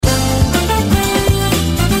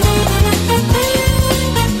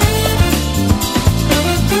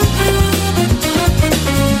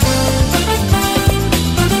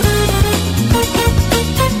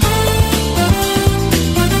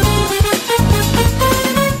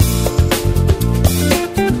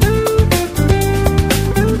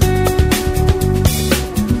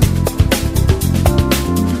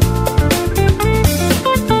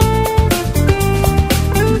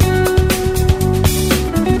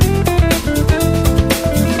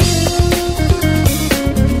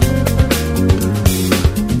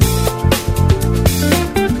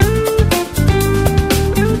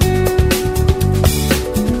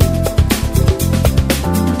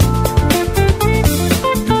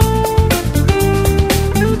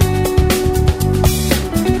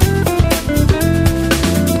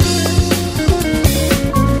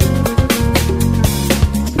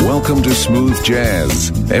smooth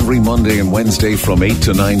jazz. Every Monday and Wednesday from 8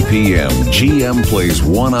 to 9 p.m., GM plays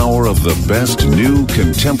 1 hour of the best new,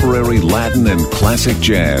 contemporary, Latin, and classic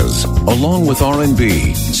jazz, along with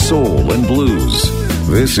R&B, soul, and blues.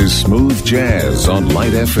 This is Smooth Jazz on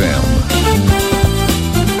Light FM.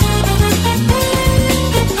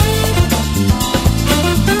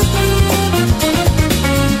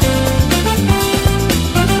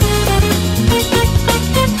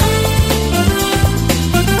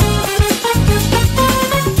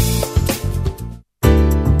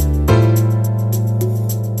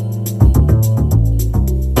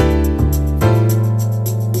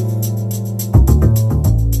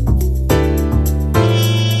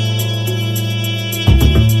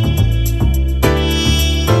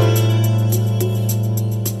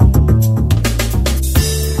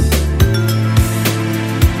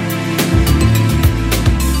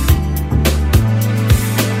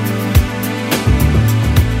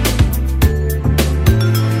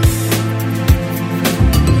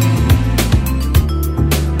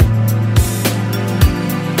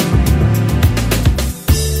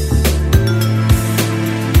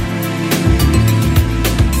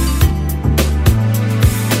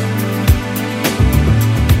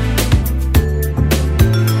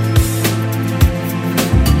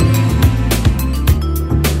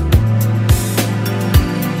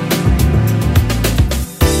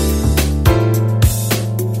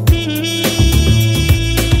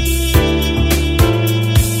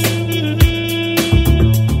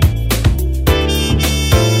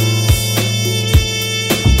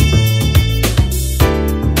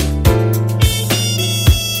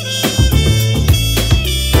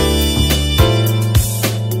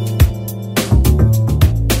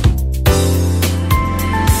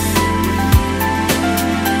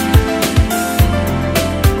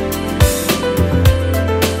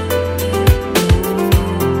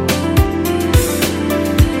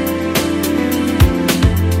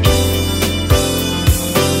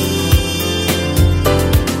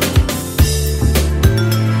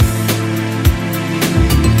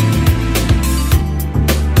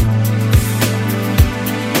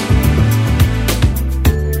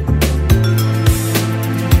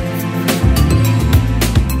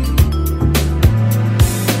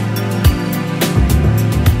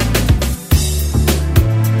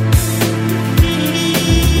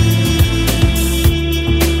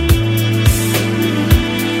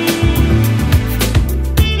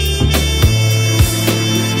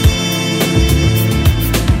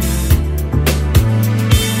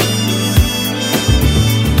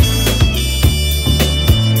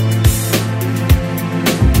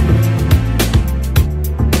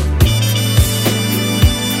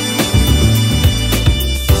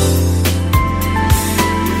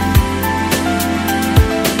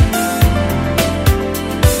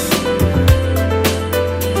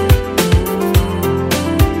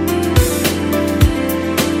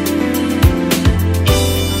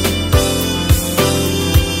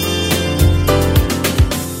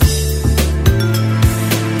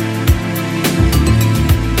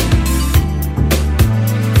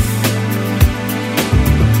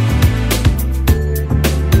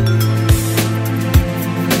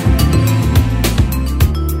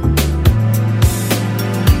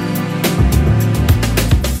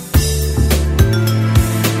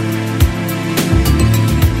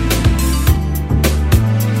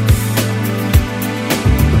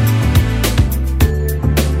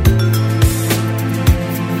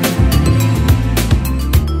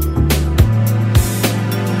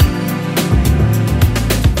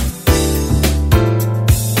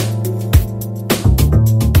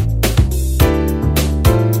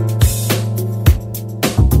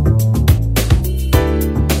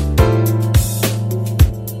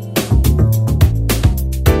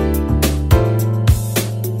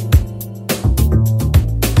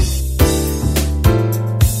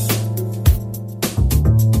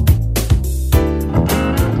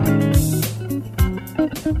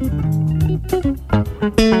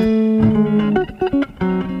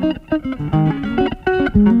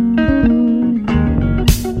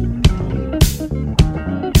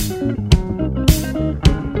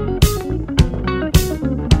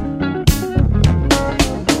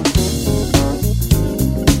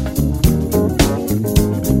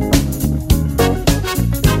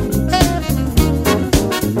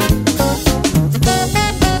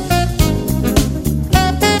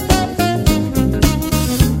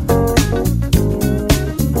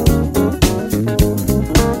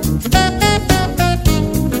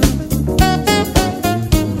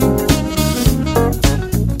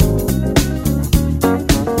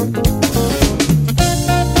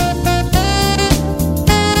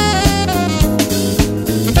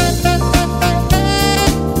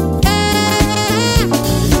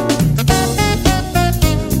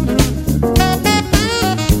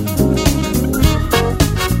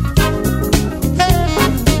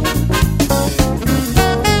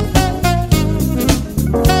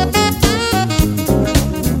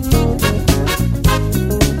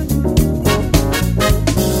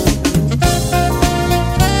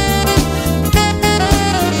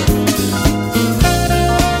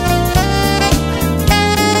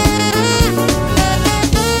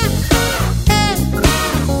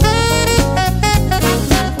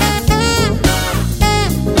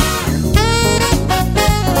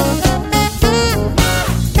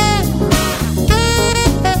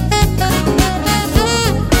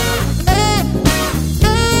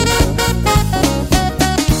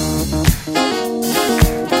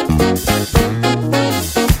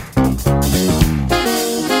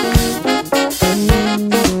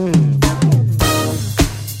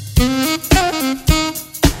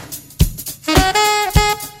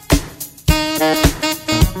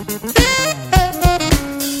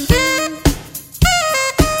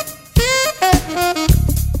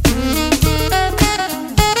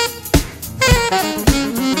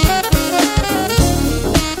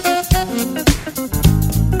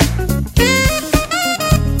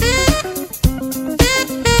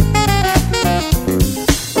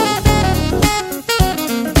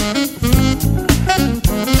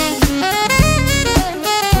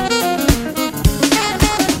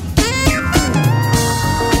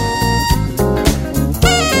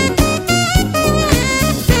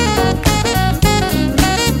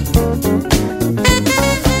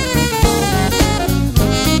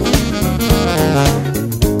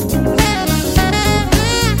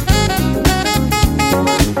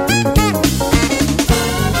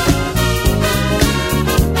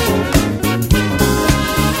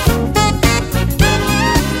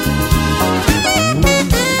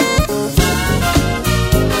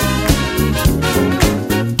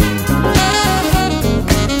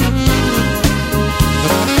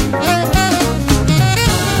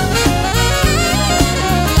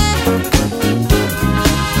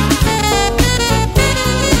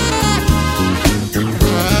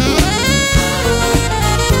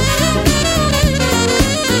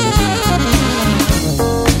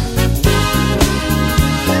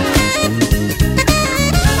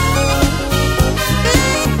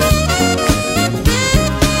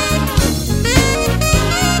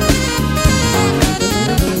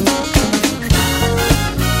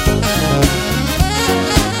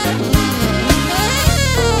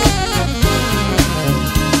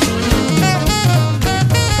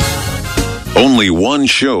 Only one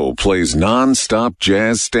show plays non-stop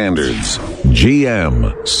jazz standards.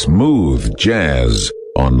 GM Smooth Jazz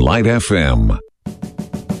on Light FM.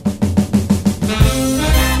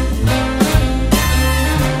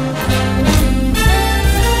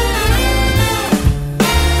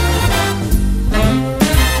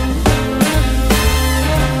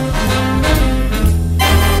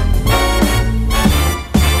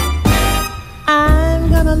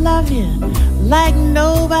 Like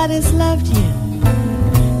nobody's loved you.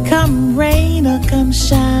 Come rain or come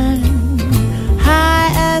shine, high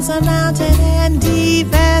as a mountain and deep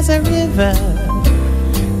as a river.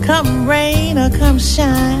 Come rain or come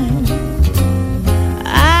shine.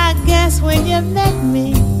 I guess when you met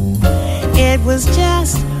me, it was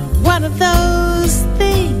just one of those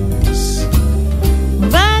things.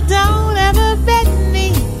 But don't ever bet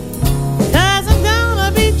me, 'cause I'm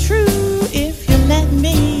gonna be true if you let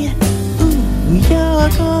me. You're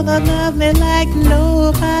gonna love me like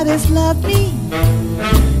nobody's loved me.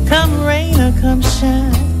 Come rain or come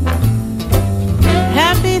shine.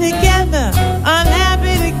 Happy together,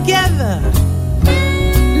 unhappy together.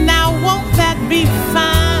 Now won't that be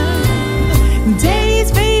fine?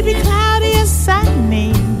 Days may be cloudy or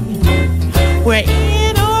sunny. We're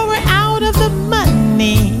in or we're out of the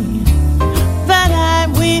money. But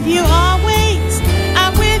I'm with you always.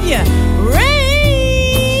 I'm with you.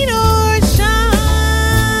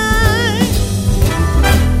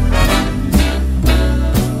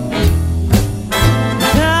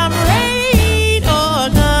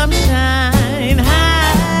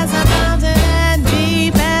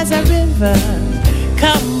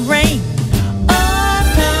 Come rain or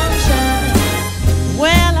come shine.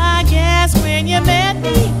 Well, I guess when you met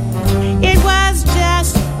me, it was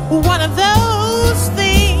just one of those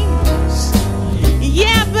things.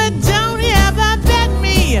 Yeah, but don't ever bet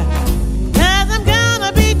me, 'cause I'm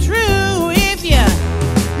gonna be true if you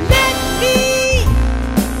let me.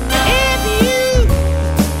 If you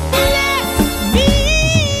let me.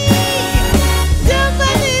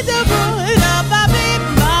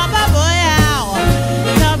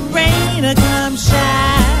 Come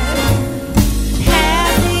shine.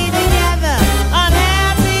 Happy together,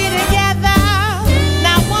 unhappy together.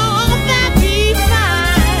 Now won't that be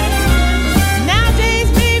fine? Nowadays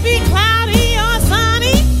may be cloudy or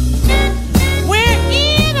sunny. We're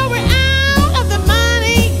in or we're out of the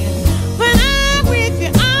money. But I'm with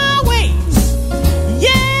you always.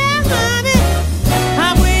 Yeah, honey,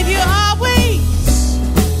 I'm with you always.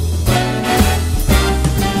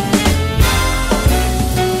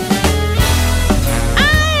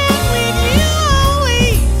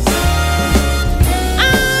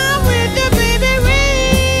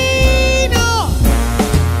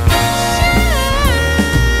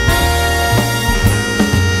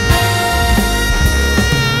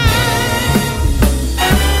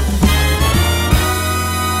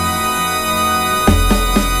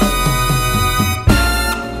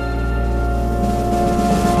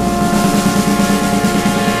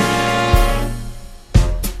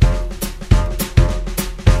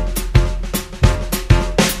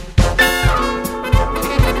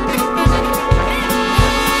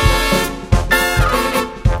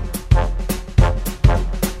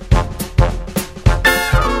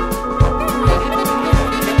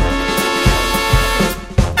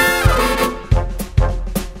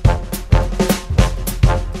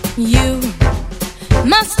 You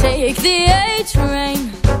must take the A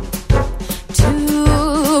train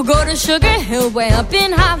to go to Sugar Hill way up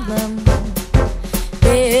in Harlem.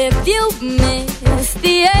 If you miss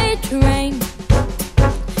the A train,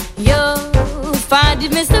 you'll find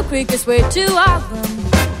you've missed the quickest way to Harlem.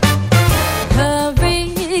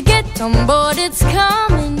 Hurry, get on board, it's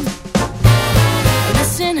coming.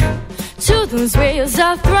 Listen to those rails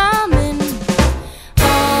are thrumming.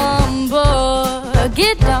 On board,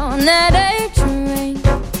 get on that A train.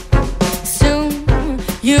 Soon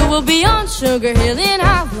you will be on Sugar Hill in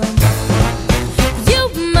Harlem.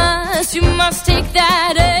 You must take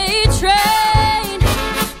that A train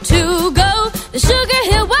to go to Sugar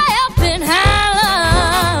Hill way up in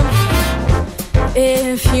Harlem.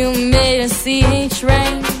 If you miss the A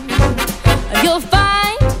train, you'll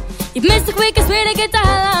find you've missed the quickest way to get to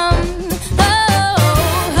Harlem.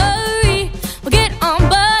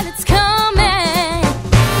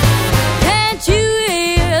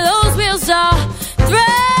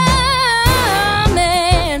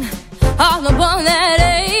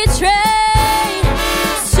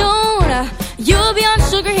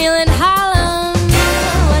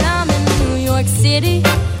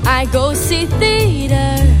 I go see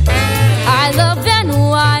theater. I love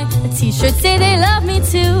NY. The t-shirts say they love me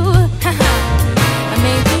too.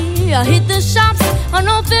 Maybe I'll hit the shops on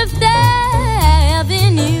Old Fifth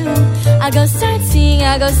Avenue. I'll go sightseeing,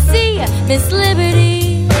 I'll go see Miss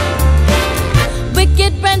Liberty.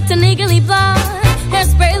 Wicked Brent and Legally Blonde,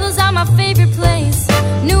 Hairspray, those are my favorite place.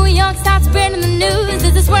 New York starts spreading the news,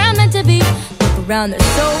 this is where I'm meant to be. Look around, there's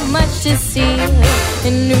so much to see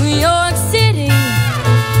in New York City.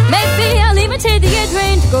 Maybe I'll even take the air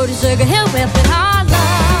train to go to Sugar Hill with it Harlem,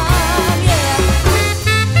 yeah.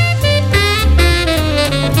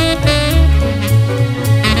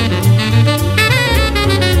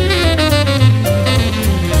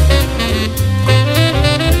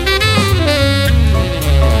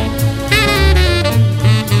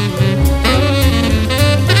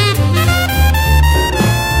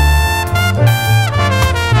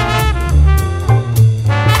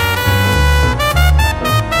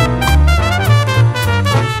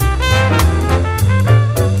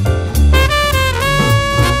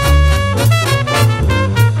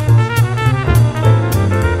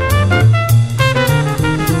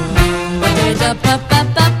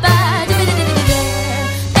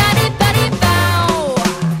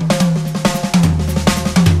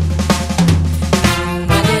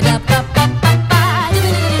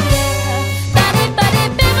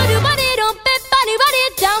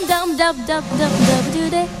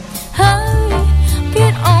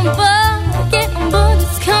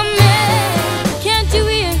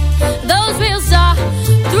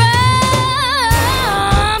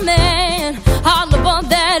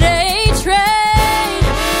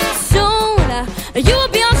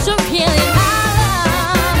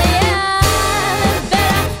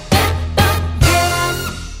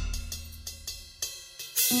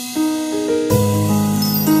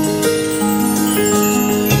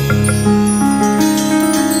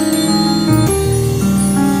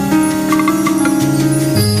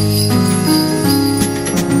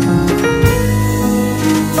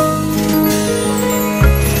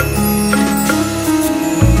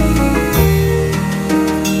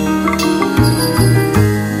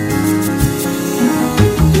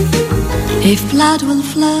 If blood will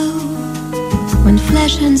flow when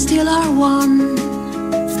flesh and steel are one,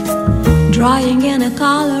 drying in a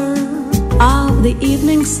color of the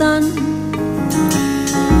evening sun,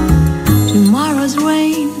 tomorrow's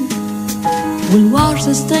rain will wash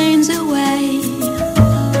the stains away,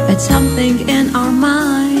 but something in our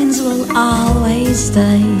minds will always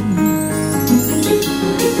stay.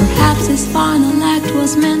 Perhaps this final act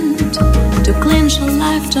was meant to clinch a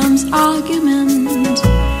lifetime's argument,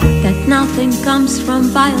 that nothing comes from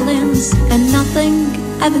violence and nothing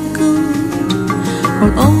ever could,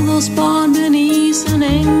 or all those born beneath an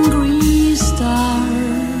angry star,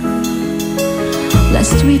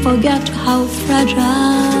 lest we forget how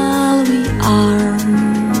fragile we are.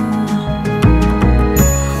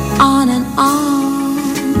 On and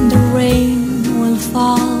on the rain will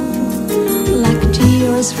fall, like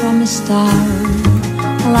tears from a star,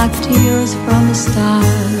 like tears from a star.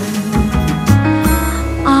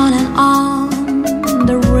 On and on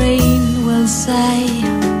the rain will say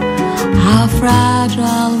how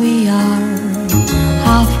fragile we are,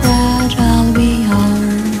 how fragile we are.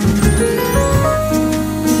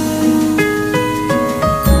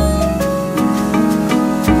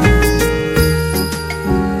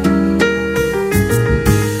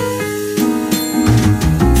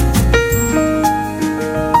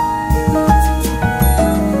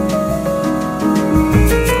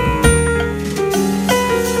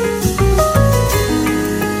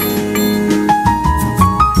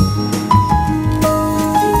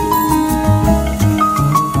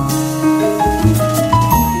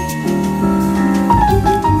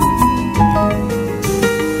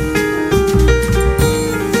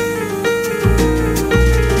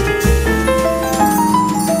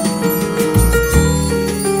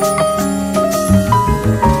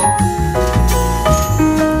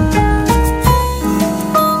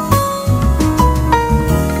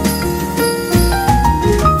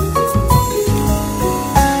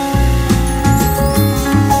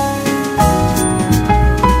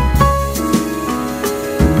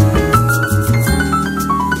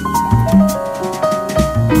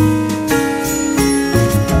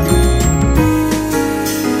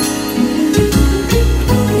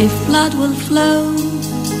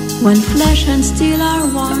 When flesh and steel are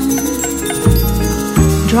one,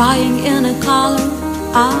 drying in a color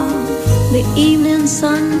of the evening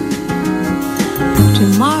sun,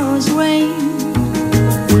 tomorrow's rain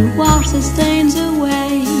will wash the stains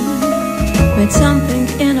away, but something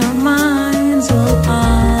in our minds will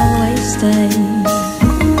always stay.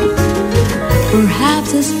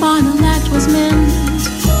 Perhaps this final act was meant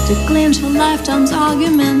to clinch a lifetime's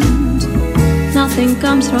argument, nothing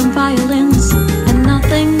comes from violence, and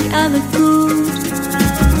nothing ever could.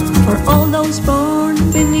 For all those born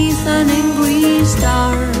beneath an angry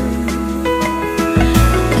star,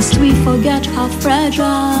 lest we forget how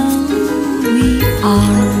fragile we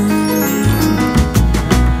are.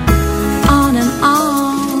 On and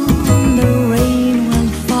on the rain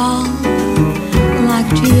will fall, like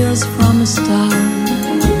tears from a star,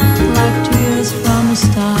 like tears from a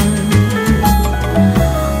star.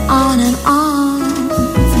 On and on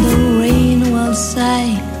the rain will say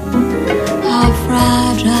how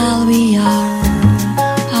fragile we are,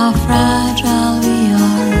 how fragile we are.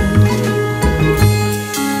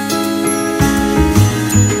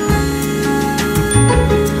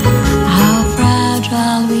 How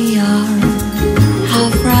fragile we are, how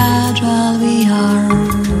fragile we are.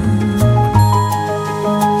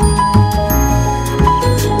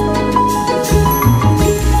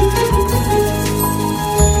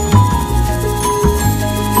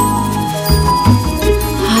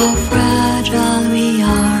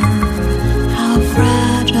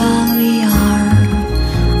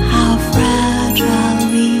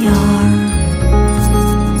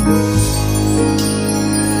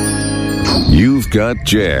 Got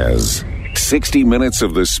Jazz. 60 minutes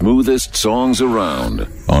of the smoothest songs around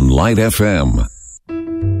on Light FM.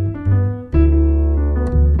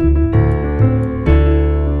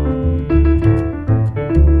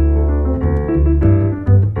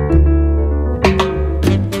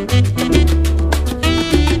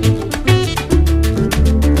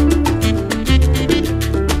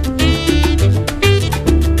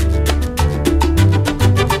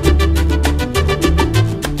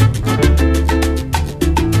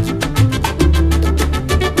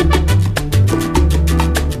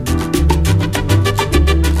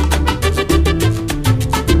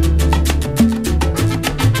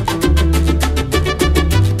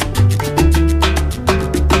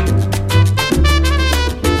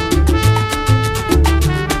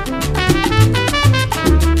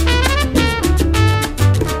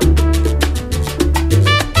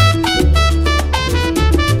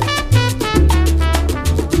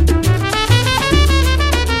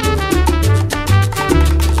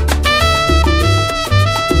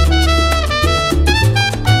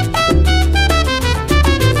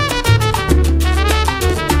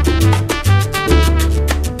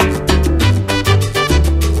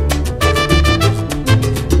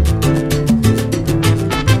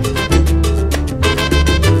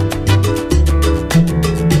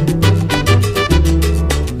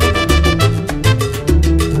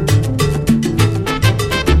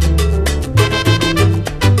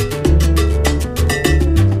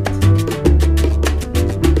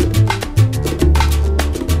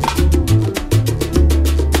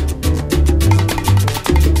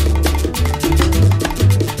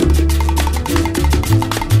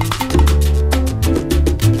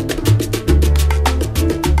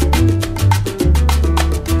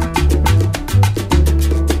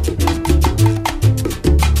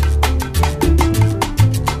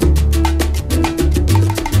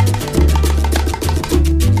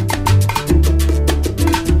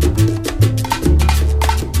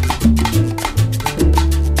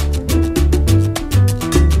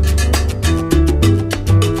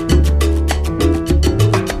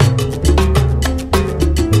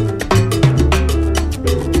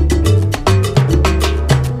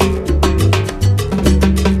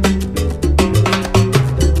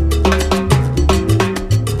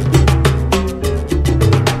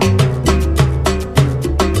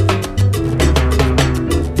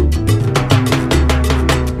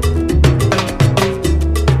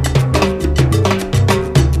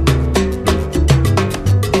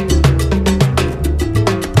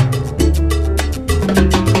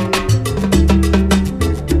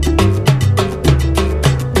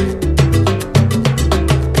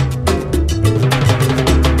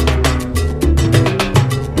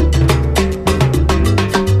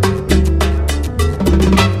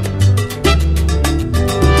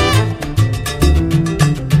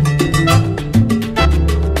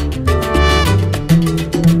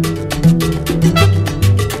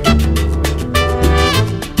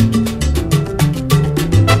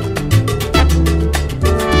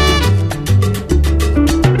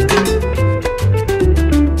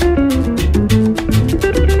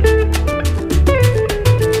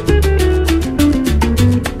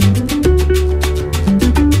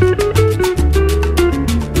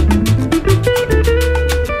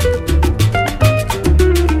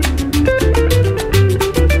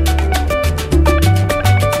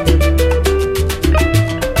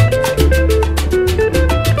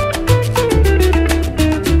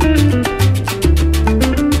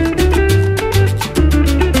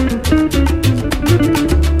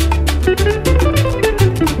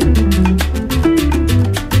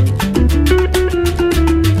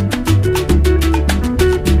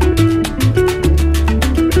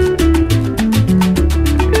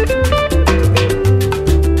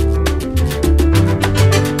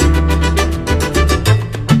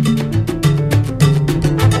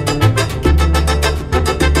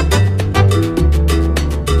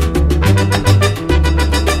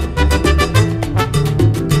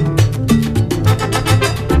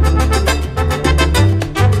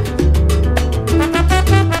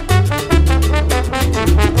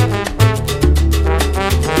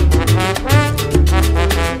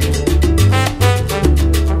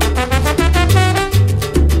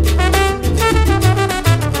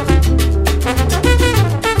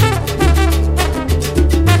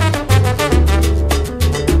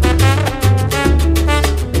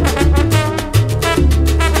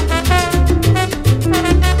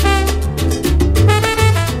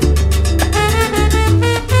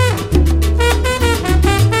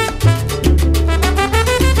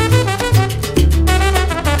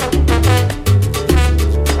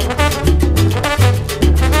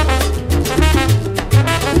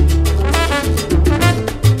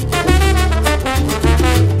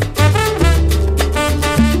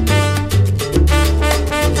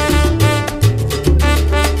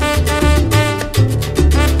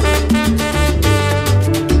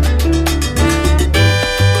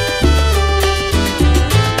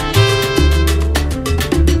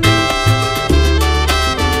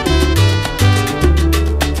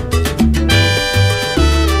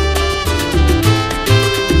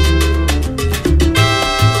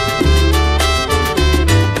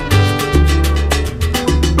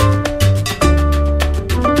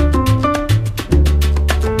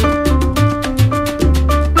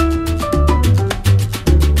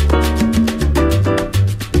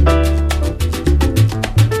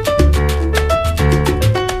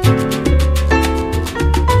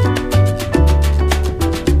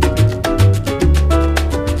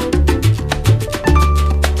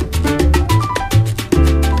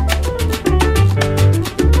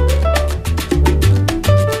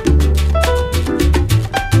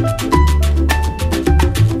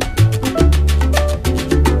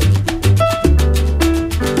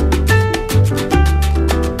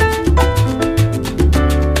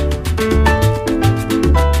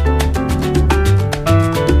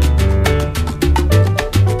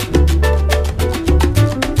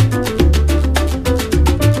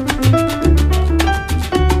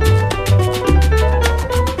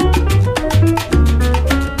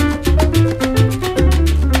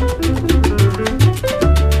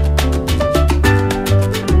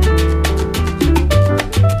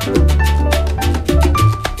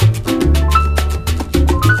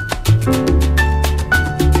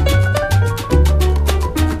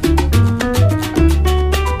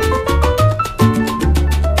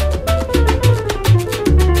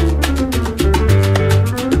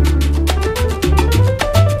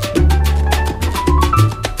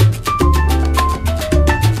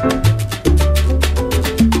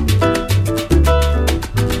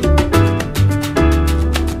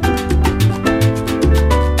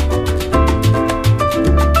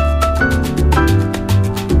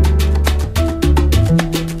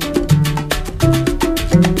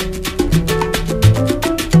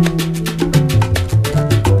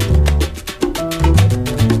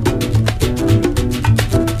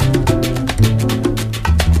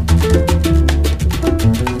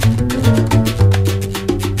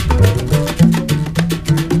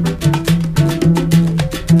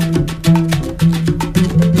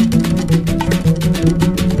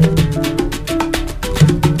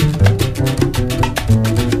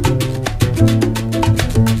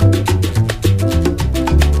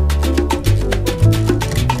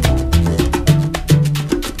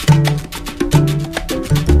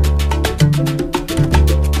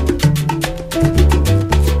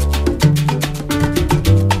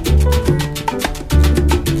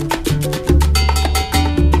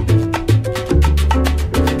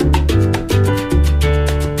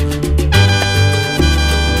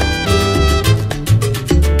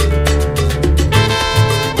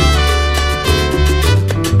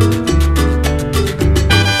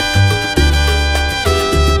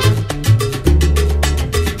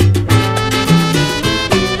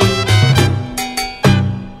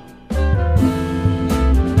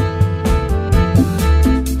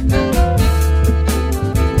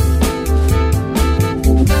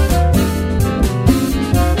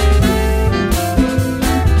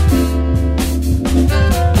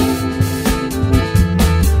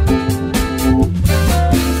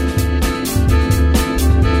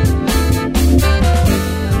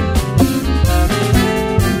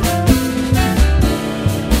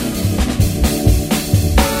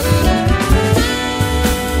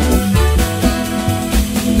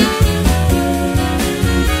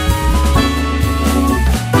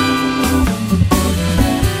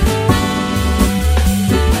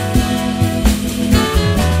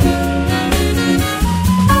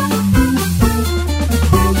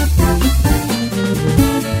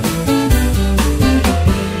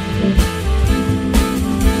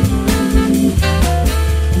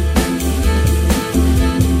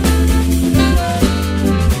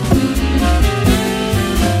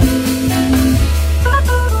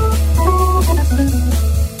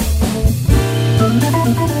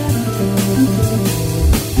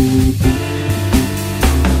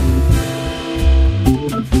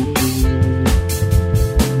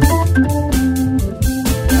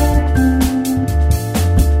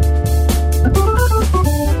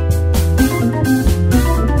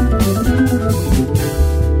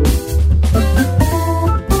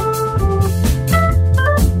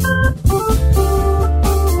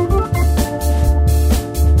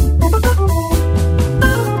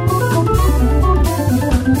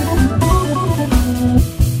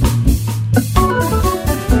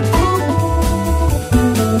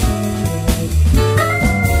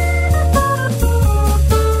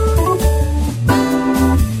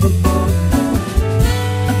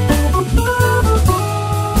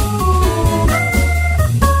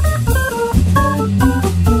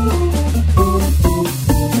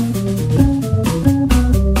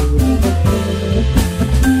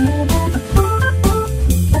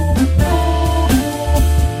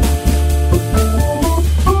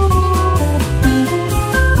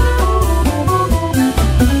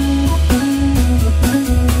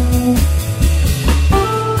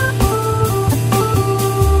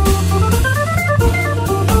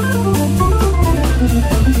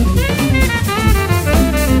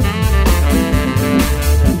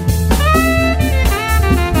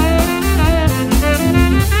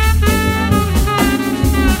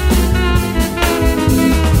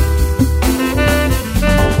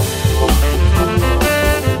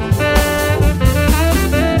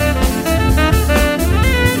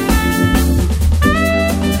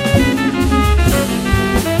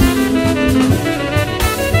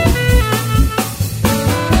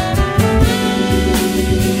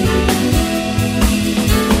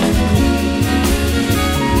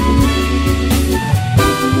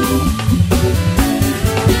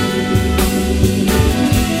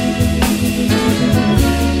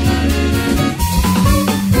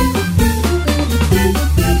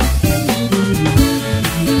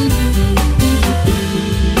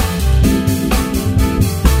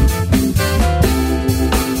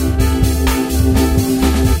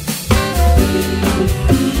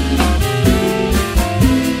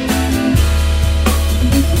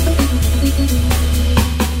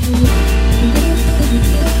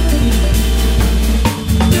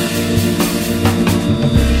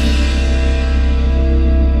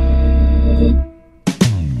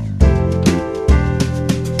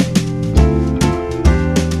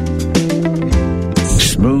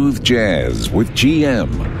 Jazz with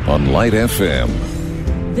GM on Light FM.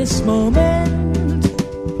 This moment,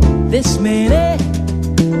 this minute,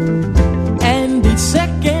 and each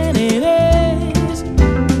second it is,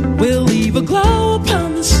 will leave a glow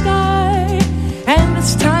upon the sky, and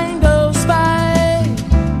as time goes by,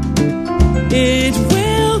 it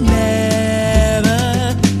will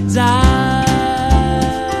never die.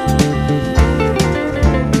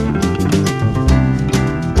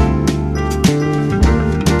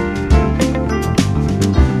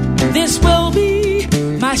 This will be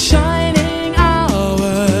my shining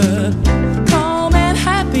hour, calm and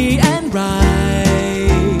happy and bright.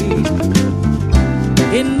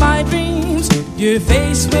 In my dreams, your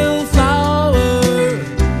face will flower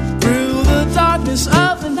through the darkness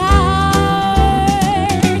of the night,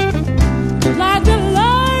 like the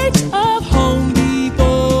light of home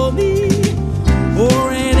before me,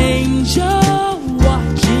 or an angel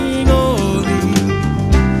watching over me.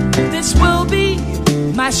 This will be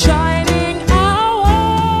my shining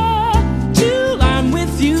hour till I'm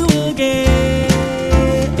with you again.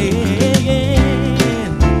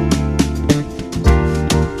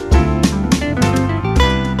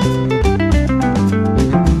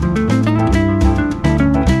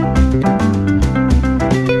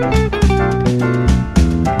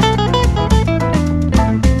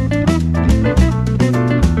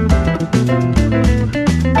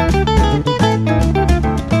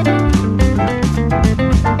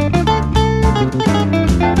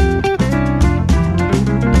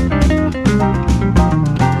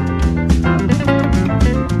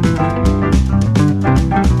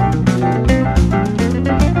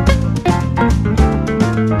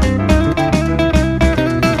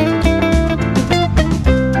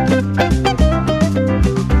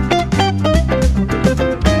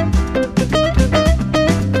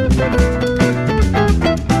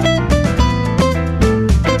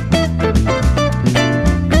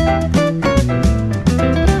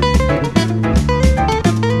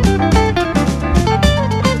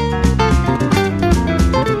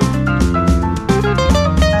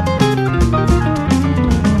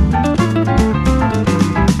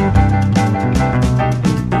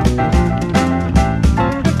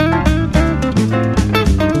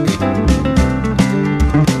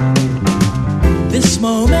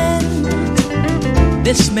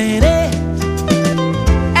 This minute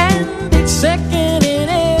and each second in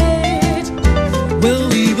it will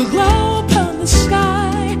leave a glow upon the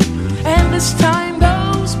sky, and as time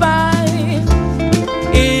goes by,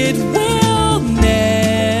 it will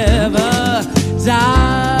never die.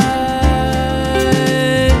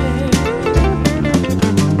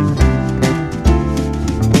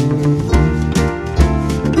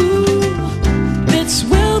 Ooh, this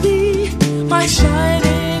will be my shining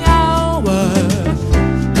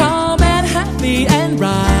and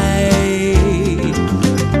bright.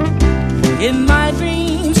 In my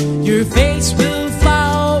dreams, your face will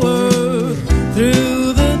flower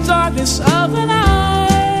through the darkness of the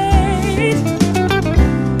night,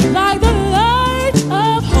 like the light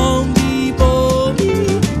of home before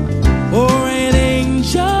me, or an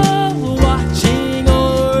angel watching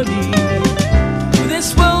o'er me.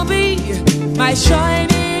 This will be my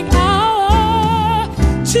shining hour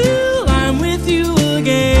till I'm with you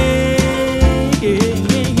again.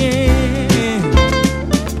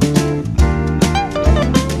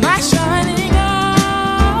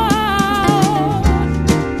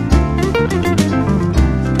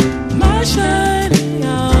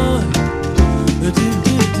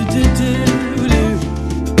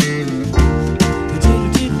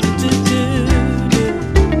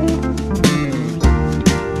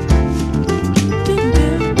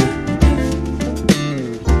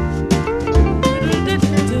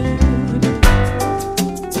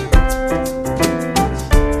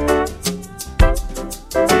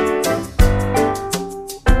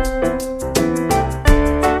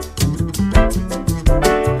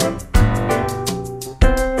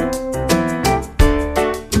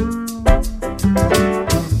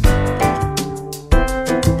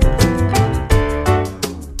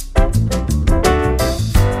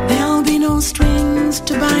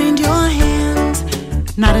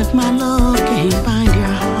 Not if my love can't find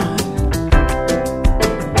your heart.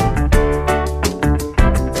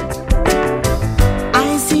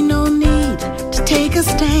 I see no need to take a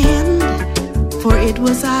stand, for it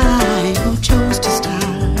was I who chose to start.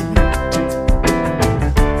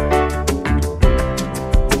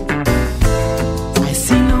 I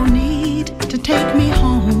see no need to take me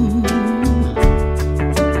home.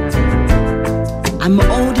 I'm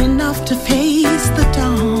old enough to face the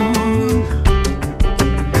dawn.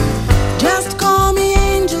 Just call me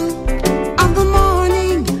angel of the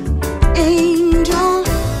morning,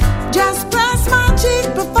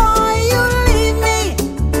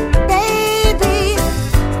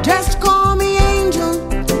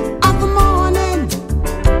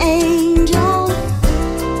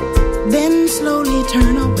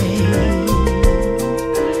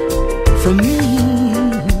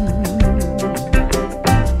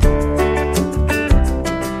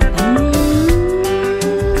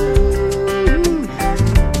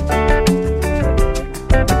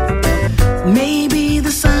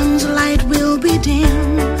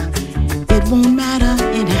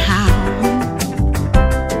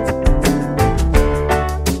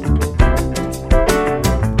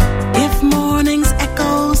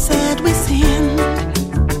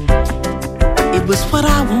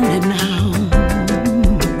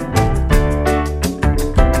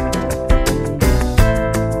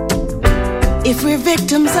 if we're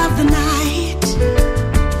victims of the night.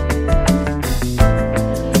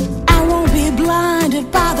 I won't be blinded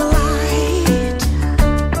by the light.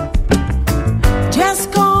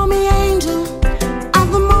 Just call me angel of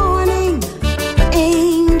the morning,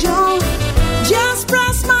 angel. Just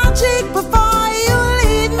press my cheek before you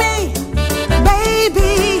leave me,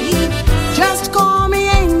 baby. Just call me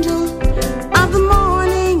angel of the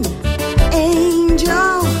morning,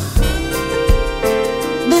 angel.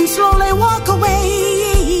 Then slowly walk away.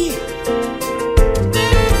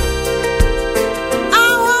 I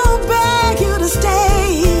won't beg you to stay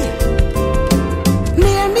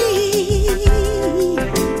near me.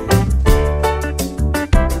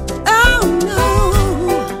 Oh no.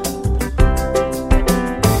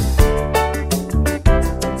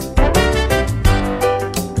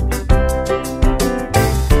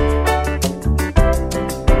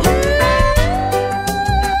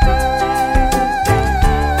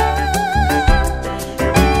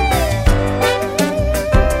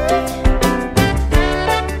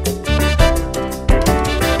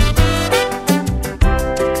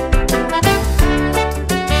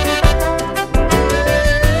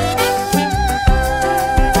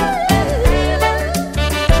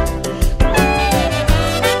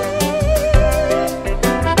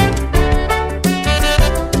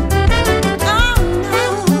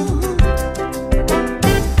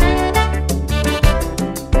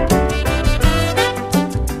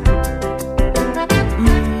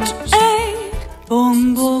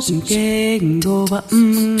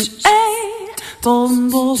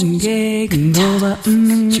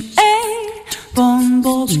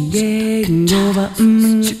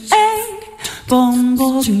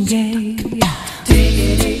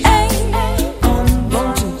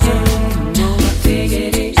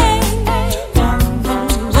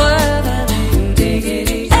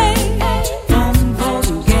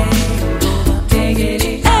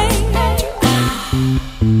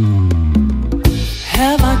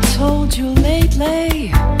 Have I told you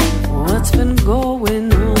lately what's been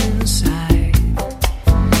going on inside?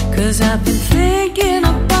 'Cause I've been thinking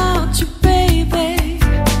about you, baby.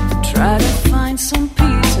 Try to find some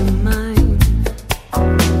peace of mind.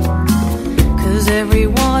 'Cause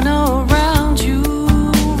everyone around you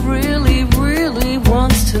really, really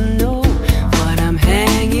wants to know what I'm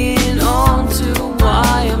hanging on to,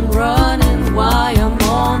 why I'm running, why I'm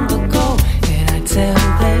on the go. And I tell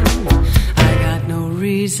them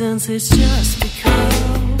reasons, it's just because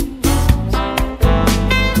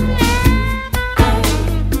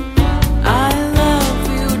I love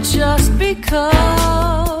you, just because.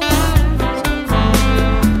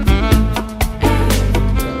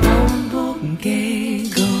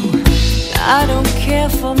 I don't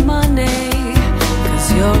care for money, 'cause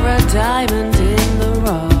you're a diamond in the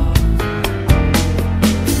rough.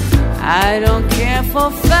 I don't care for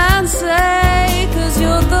fancy, 'cause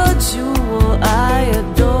you're the jewel I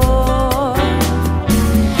adore.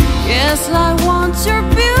 Yes, I want your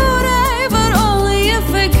beauty, but only if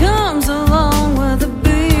it comes along with a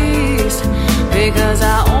beast. Because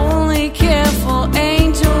I only care for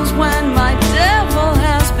angels when my devil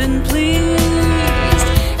has been pleased.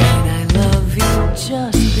 And I love you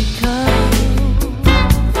just because.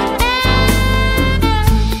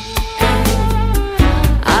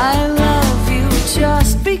 I love you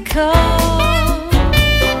just because.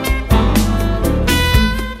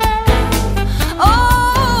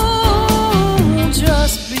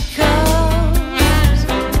 Just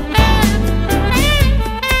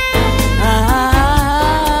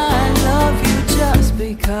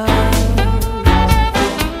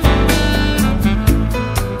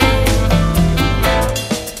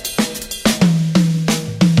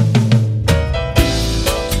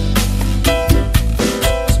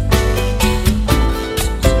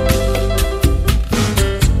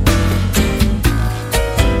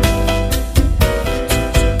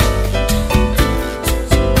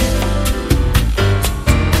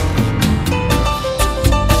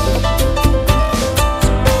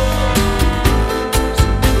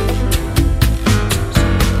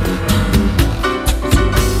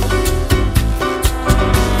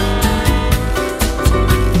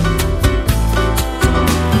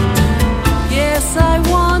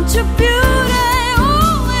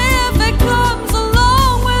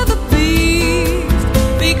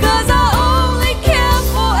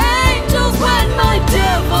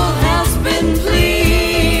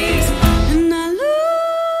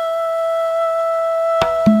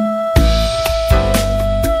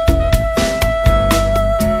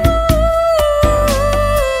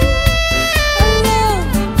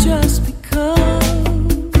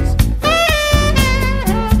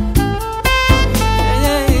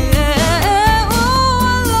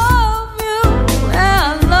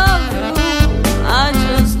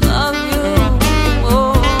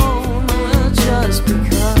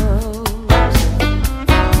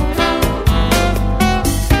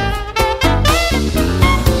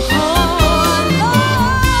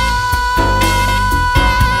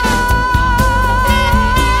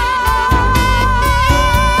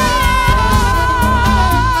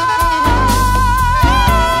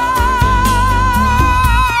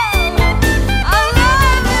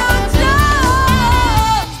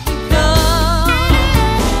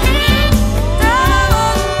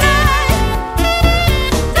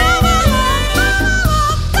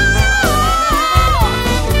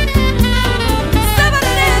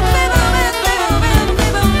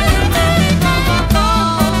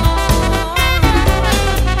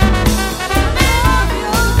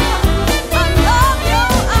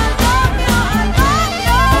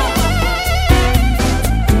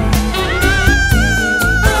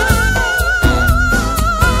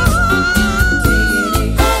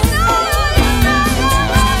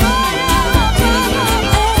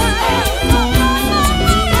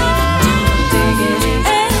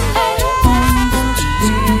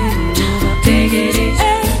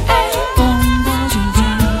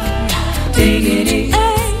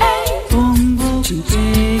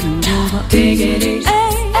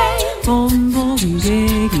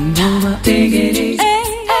over, diggity,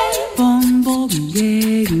 boom, boom,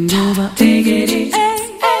 getting over, diggity,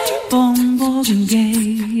 boom, boom,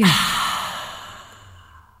 getting.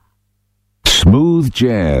 Smooth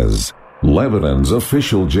Jazz, Lebanon's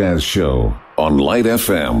official jazz show on Light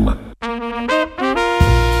FM.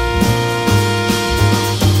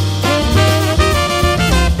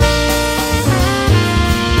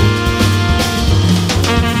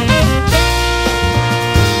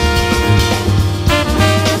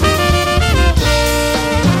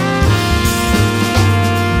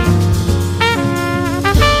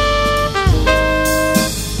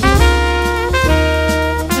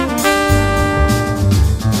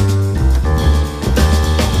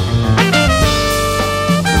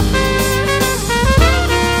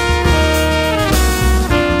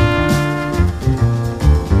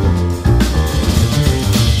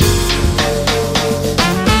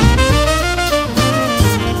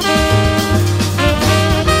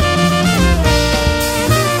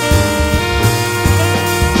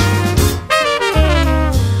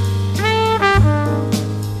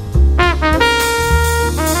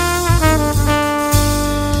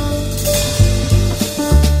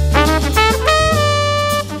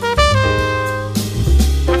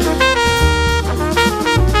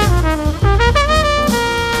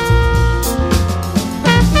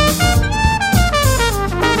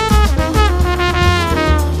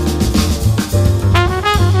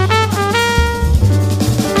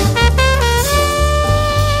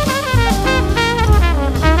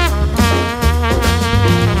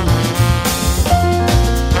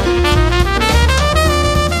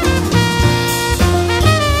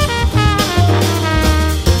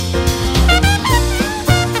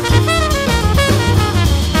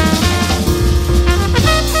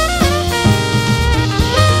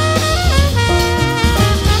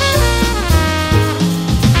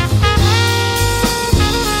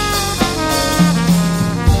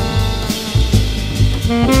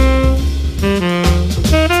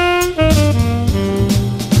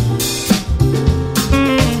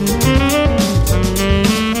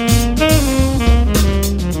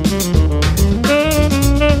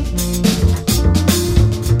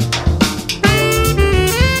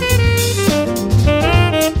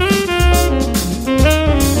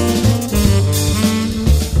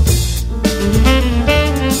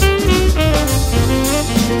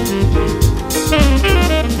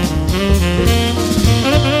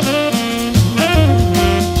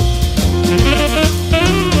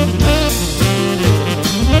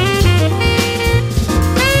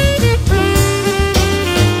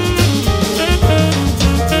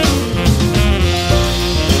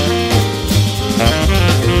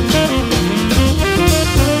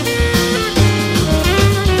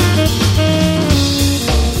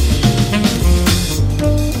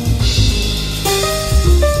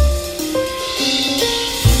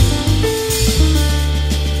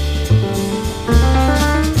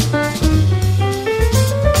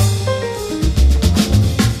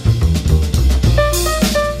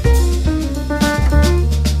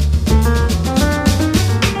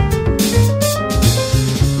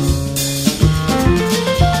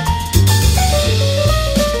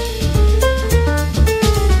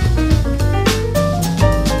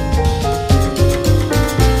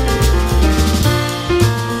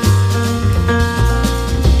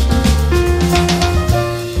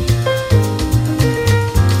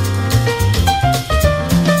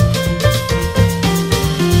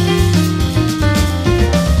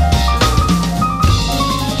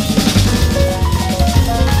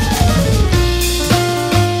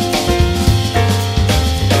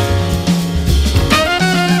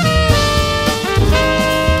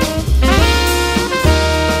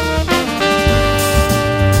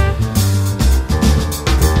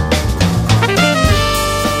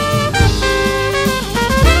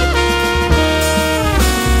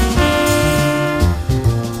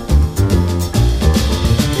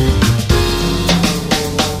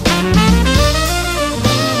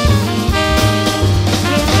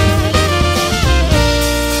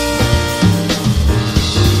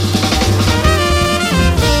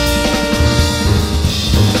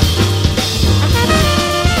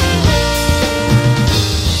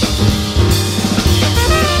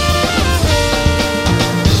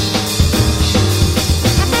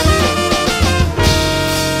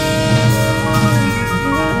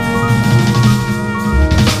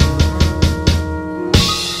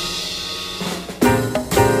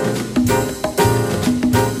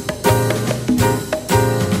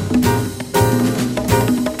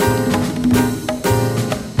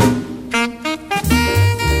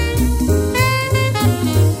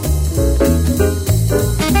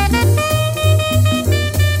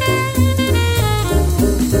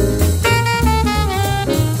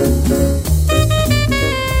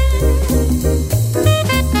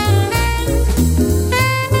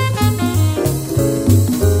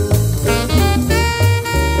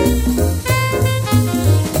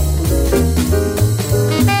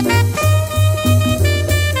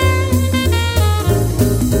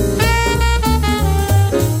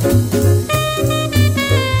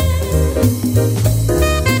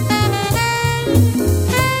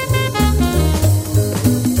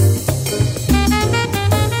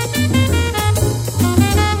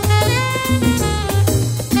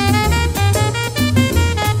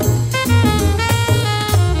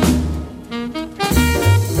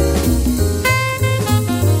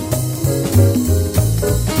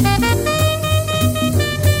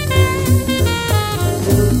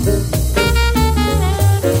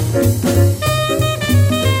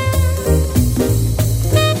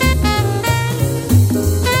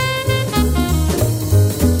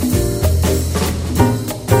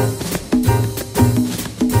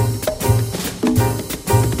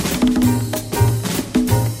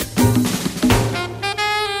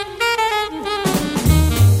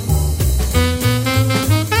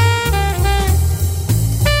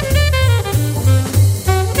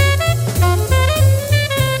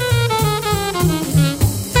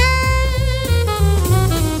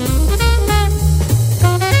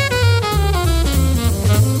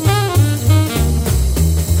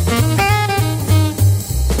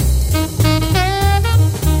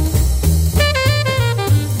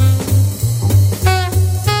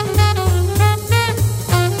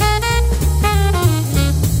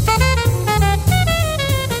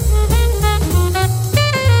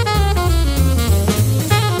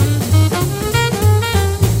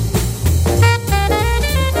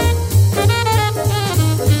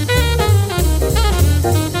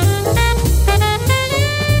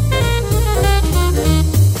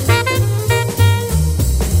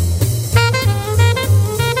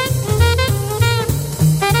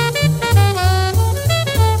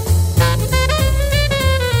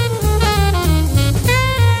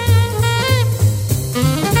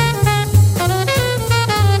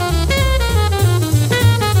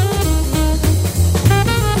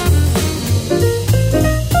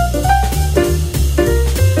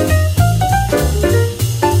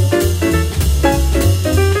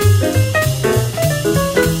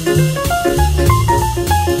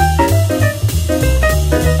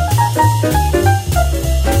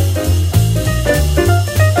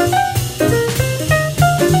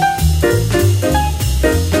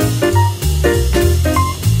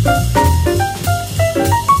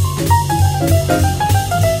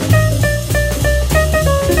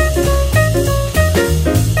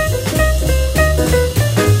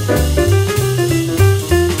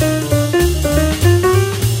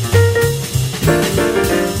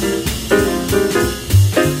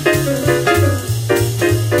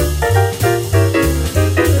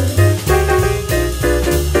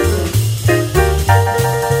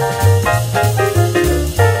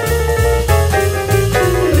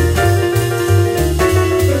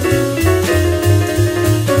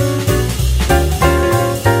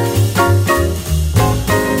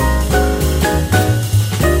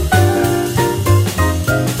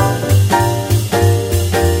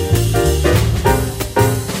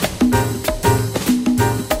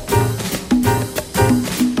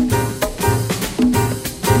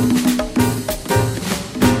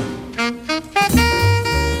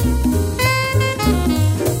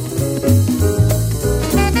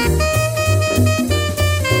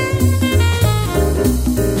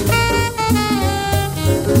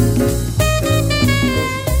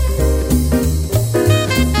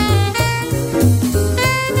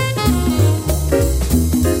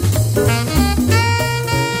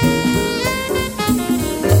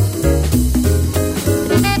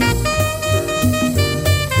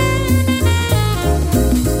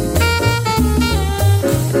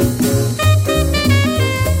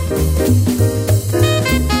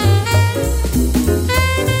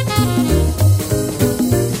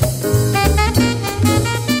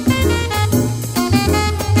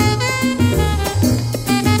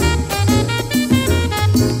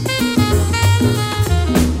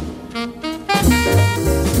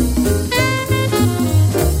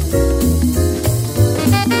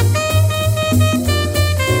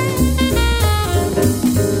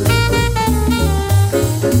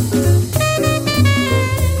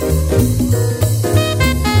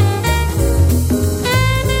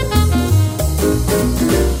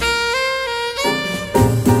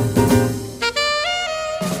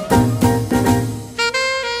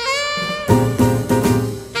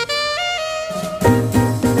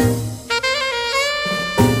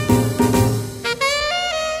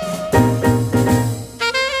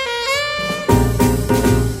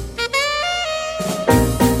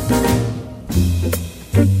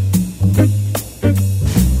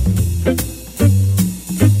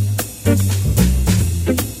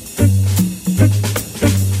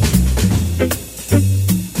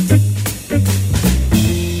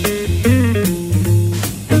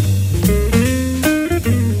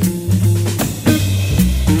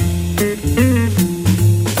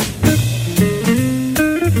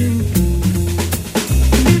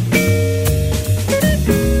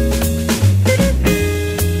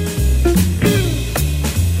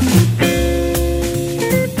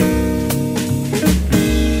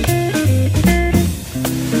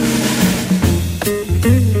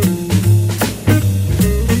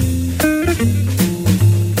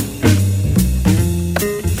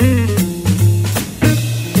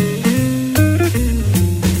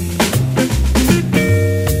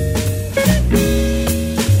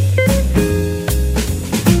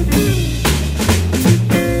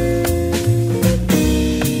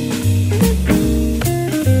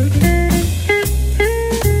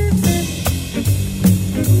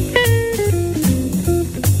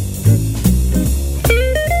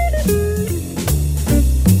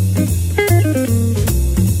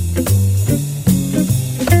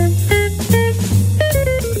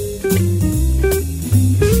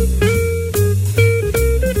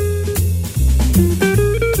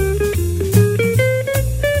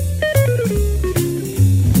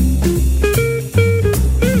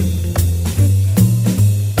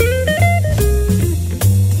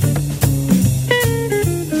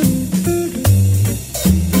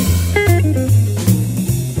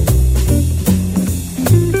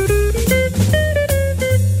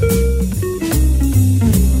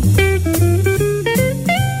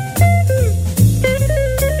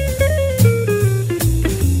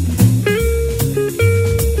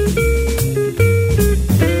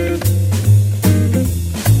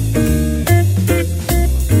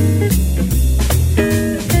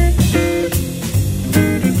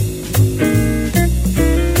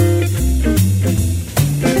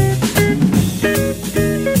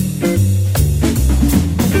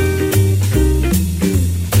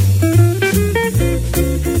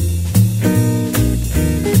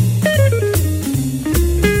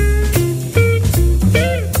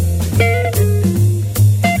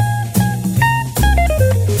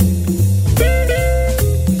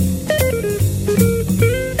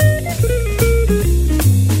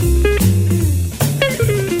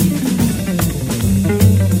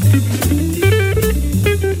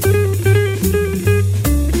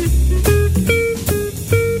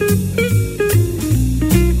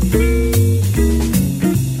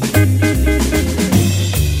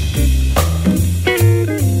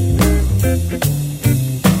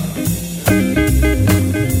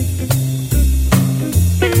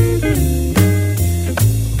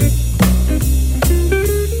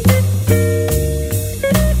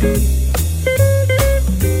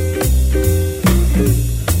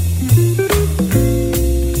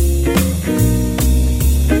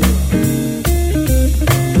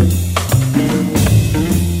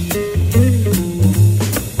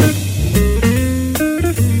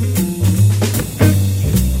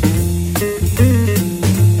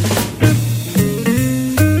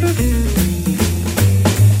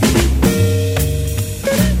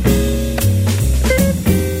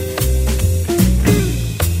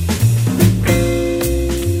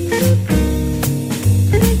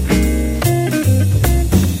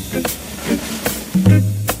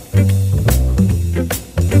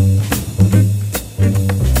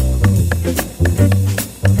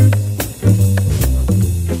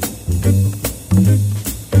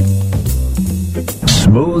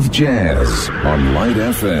 Smooth Jazz on Light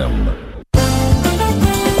FM.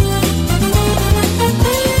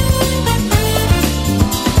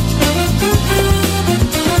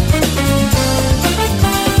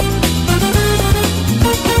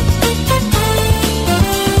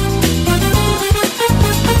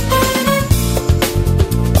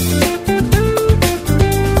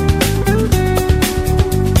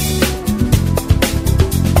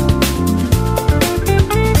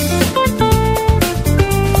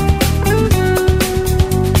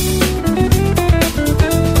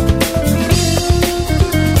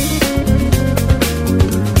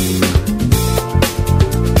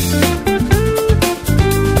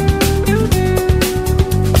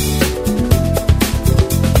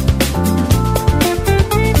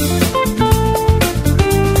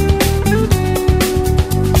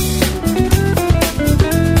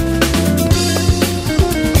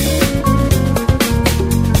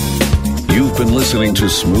 Listening to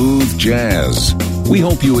Smooth Jazz. We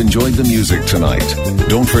hope you enjoyed the music tonight.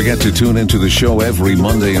 Don't forget to tune into the show every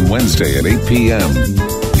Monday and Wednesday at 8 p.m.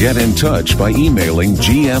 Get in touch by emailing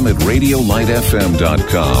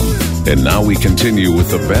gm@radiolightfm.com. And now we continue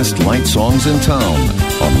with the best light songs in town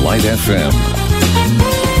on Light FM.